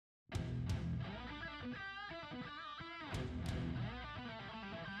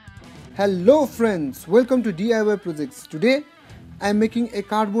Hello friends, welcome to DIY Projects. Today I am making a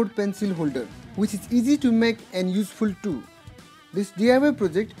cardboard pencil holder which is easy to make and useful too. This DIY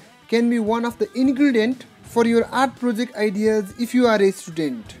project can be one of the ingredients for your art project ideas if you are a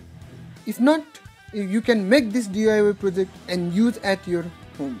student. If not, you can make this DIY project and use at your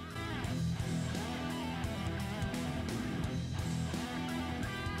home.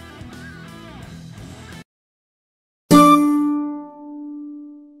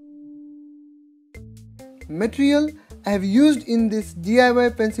 Material I have used in this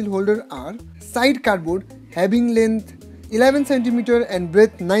DIY pencil holder are side cardboard having length 11 cm and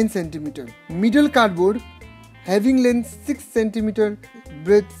breadth 9 cm, middle cardboard having length 6 cm,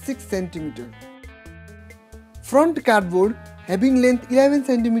 breadth 6 cm, front cardboard having length 11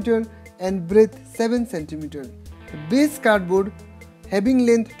 cm and breadth 7 cm, base cardboard having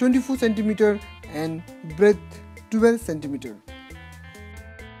length 24 cm and breadth 12 cm.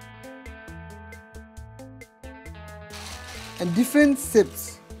 And different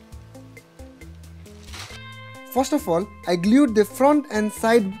shapes. First of all, I glued the front and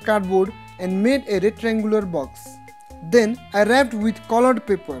side cardboard and made a rectangular box. Then I wrapped with colored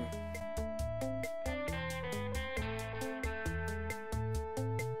paper.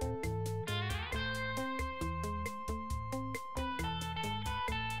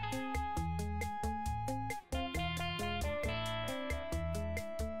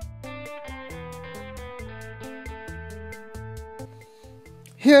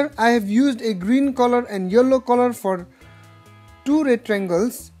 Here I have used a green color and yellow color for two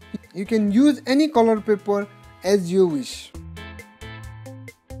rectangles. You can use any color paper as you wish.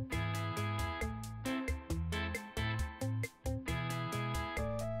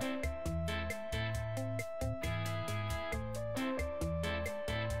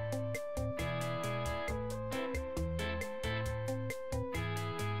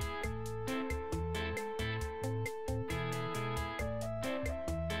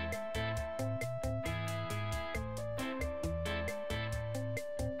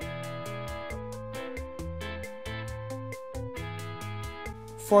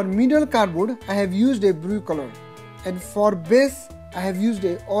 For middle cardboard, I have used a blue color, and for base, I have used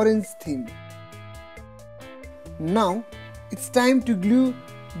a orange theme. Now, it's time to glue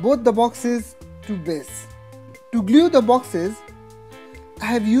both the boxes to base. To glue the boxes, I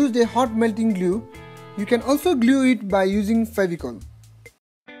have used a hot melting glue. You can also glue it by using Fevicol.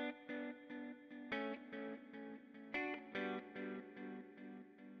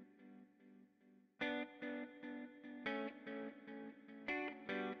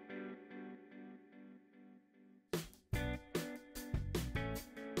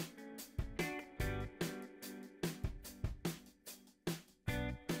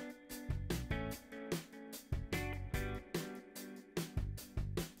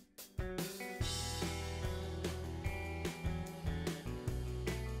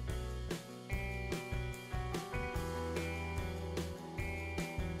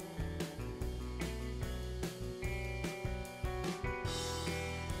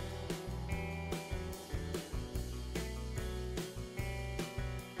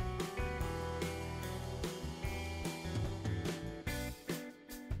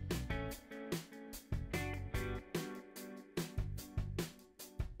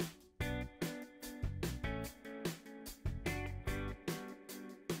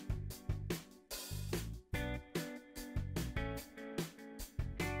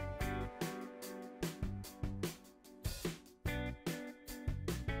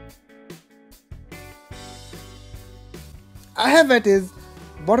 I have added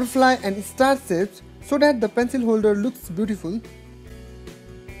butterfly and star shapes so that the pencil holder looks beautiful.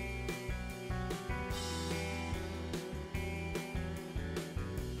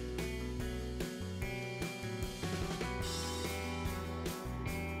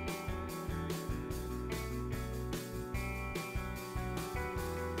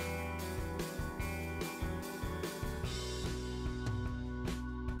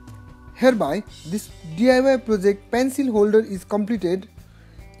 Hereby, this DIY project pencil holder is completed.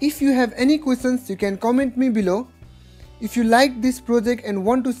 If you have any questions, you can comment me below. If you like this project and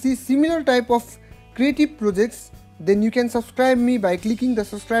want to see similar type of creative projects, then you can subscribe me by clicking the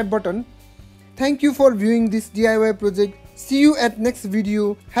subscribe button. Thank you for viewing this DIY project. See you at next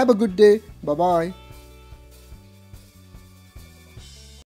video. Have a good day. Bye bye.